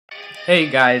Hey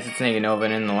guys, it's NagaNova,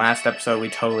 and in the last episode we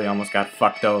totally almost got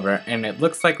fucked over, and it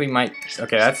looks like we might...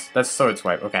 Okay, that's sword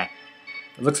swipe, okay.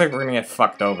 It looks like we're gonna get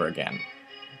fucked over again.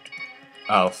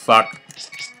 Oh, fuck.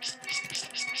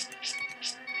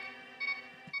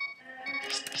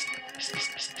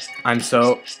 I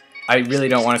really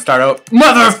don't want to start out...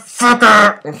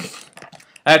 Motherfucker!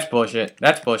 That's bullshit.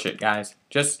 That's bullshit, guys.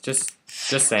 Just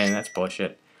saying, that's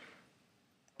bullshit.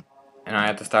 And I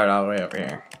have to start all the way over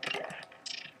here.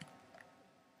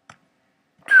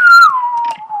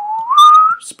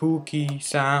 Spooky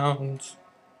sounds.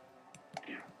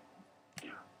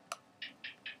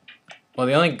 Well,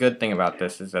 the only good thing about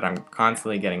this is that I'm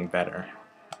constantly getting better.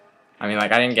 I mean,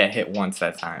 like, I didn't get hit once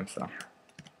that time, so.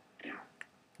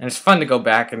 And it's fun to go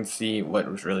back and see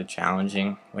what was really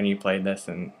challenging when you played this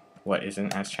and what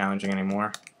isn't as challenging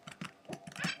anymore.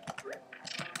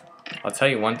 I'll tell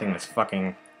you one thing that's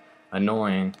fucking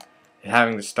annoying.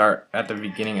 Having to start at the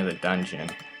beginning of the dungeon.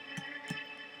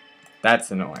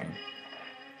 That's annoying.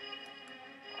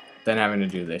 Then having to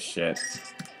do this shit.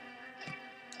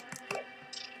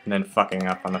 And then fucking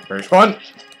up on the first one.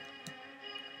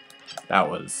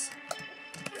 That was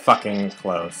fucking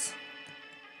close.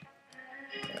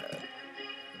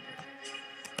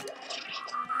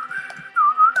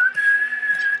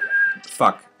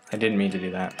 Fuck. I didn't mean to do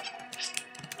that.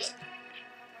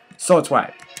 Sword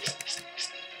swipe.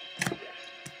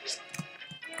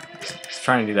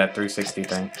 Trying to do that 360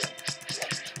 thing.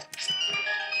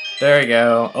 There we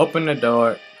go. Open the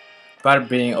door. Bada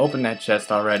bing. Open that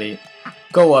chest already.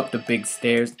 Go up the big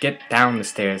stairs. Get down the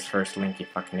stairs first, Link, you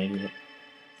fucking idiot.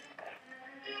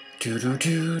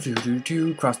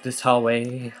 Do. Cross this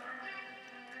hallway.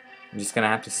 I'm just gonna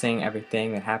have to sing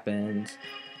everything that happens.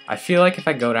 I feel like if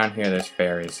I go down here, there's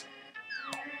fairies.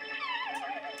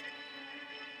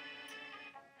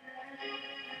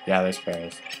 Yeah, there's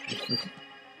fairies.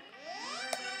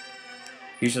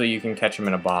 Usually you can catch them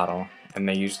in a bottle, and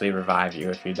they usually revive you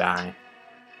if you die.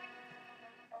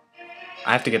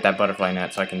 I have to get that butterfly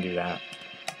net so I can do that.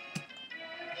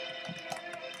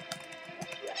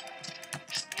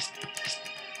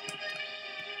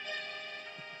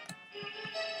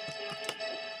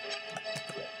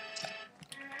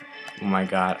 Oh my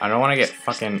god, I don't want to get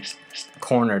fucking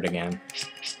cornered again.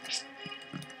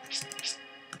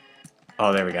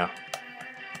 Oh, there we go.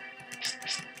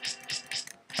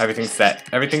 Everything's set.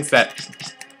 Everything's set.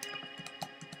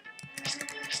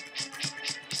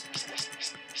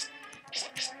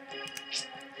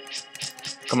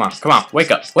 Come on, come on. Wake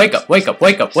up. Wake up. Wake up.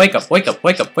 Wake up. Wake up. Wake up.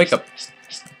 Wake up. Wake up.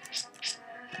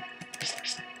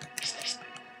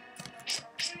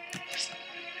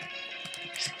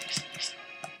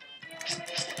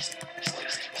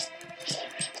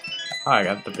 Oh, I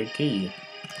got the big key.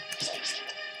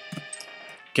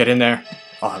 Get in there.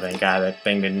 Oh, thank God that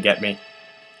thing didn't get me.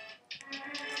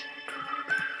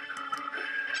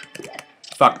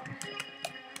 Fuck.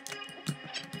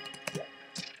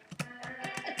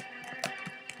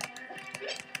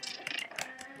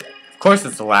 Of course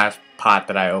it's the last pot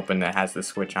that I opened that has the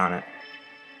switch on it.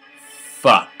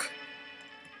 Fuck.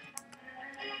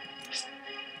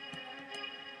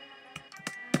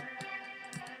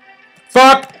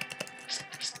 Fuck!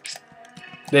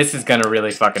 This is gonna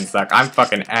really fucking suck. I'm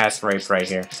fucking ass raped right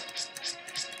here.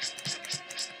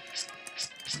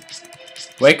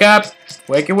 Wake up!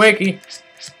 Wakey wakey!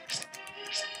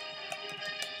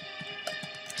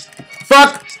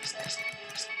 Fuck!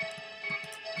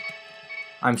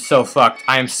 I'm so fucked.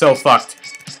 I am so fucked.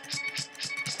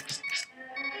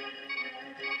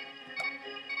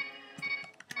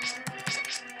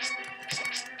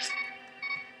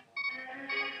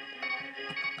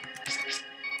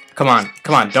 Come on,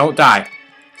 come on, don't die.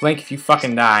 Blink if you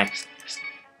fucking die.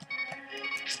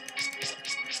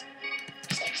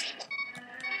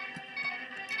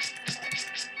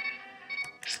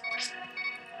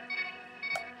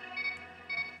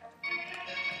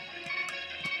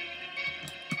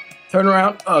 Turn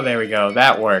around. Oh, there we go.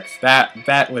 That works.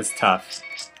 That was tough.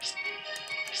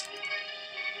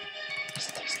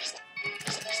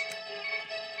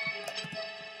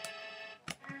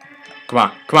 Come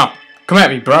on, come on. Come at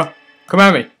me, bro. Come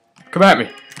at me. Come at me.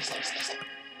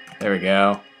 There we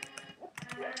go.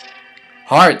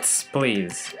 Hearts,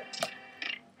 please.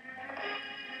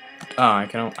 Oh,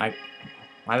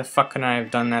 why the fuck couldn't I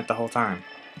have done that the whole time?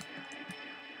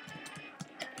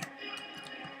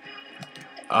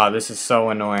 Oh, this is so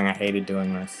annoying. I hated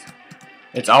doing this.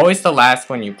 It's always the last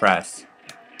one you press.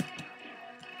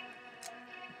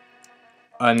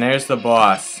 And there's the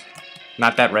boss.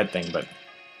 Not that red thing, but...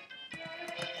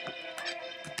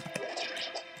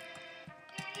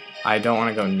 I don't want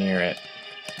to go near it.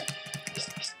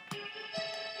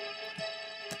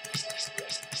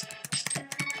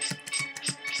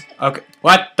 Okay,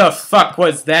 what the fuck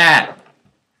was that?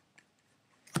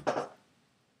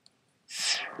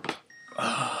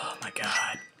 Oh my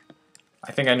god.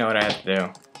 I think I know what I have to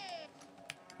do.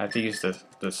 I have to use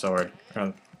the sword.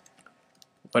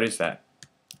 What is that?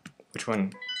 Which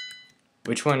one?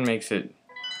 Which one makes it...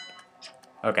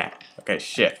 Okay. Okay,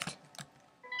 shift.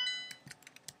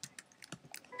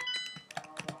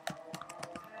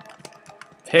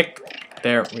 Pick.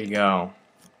 There we go.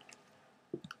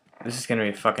 This is gonna be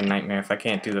a fucking nightmare if I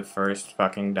can't do the first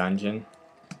fucking dungeon.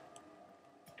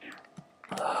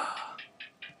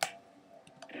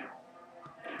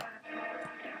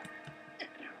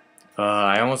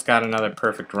 I almost got another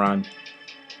perfect run.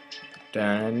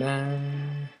 Da-na-na.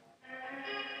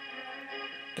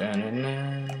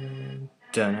 Da-na-na.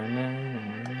 Da-na-na.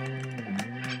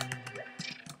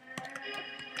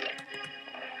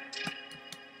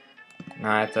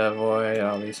 Now I have to avoid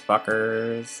all these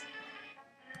fuckers.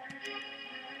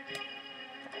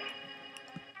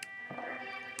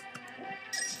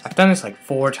 I've done this like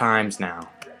 4 times now.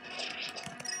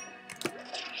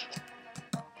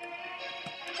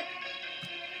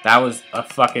 That was a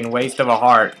fucking waste of a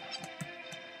heart.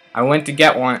 I went to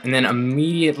get one, and then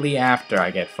immediately after I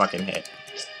get fucking hit.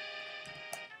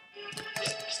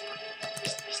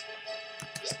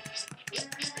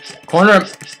 Corner.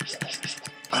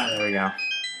 Oh, there we go.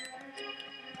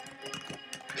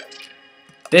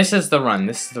 This is the run.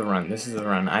 This is the run. This is the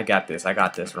run. I got this. I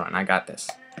got this run. I got this.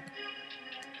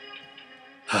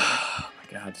 Oh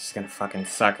my god, this is gonna fucking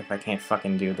suck if I can't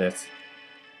fucking do this.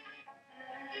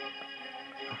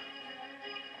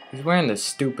 He's wearing the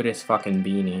stupidest fucking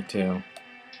beanie, too.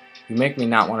 You make me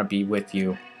not want to be with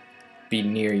you. Be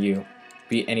near you.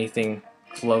 Be anything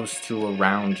close to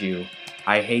around you.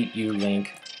 I hate you,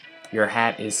 Link. Your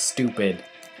hat is stupid.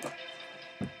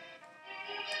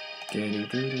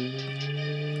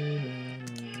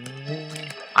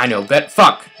 I know, bet.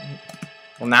 Fuck!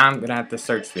 Well, now I'm gonna have to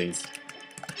search these.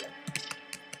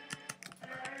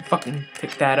 Fucking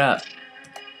pick that up.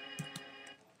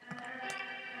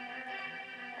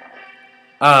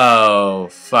 Oh,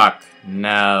 fuck.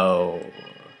 No.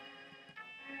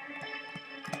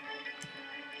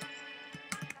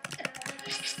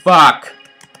 Fuck.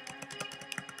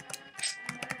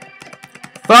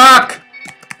 Fuck.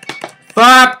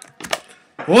 Fuck.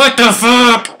 What the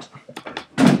fuck?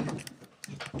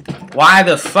 Why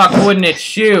the fuck wouldn't it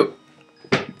shoot?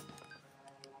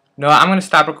 No, I'm gonna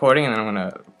stop recording and then I'm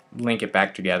gonna link it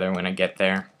back together when I get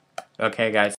there.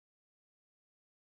 Okay, guys.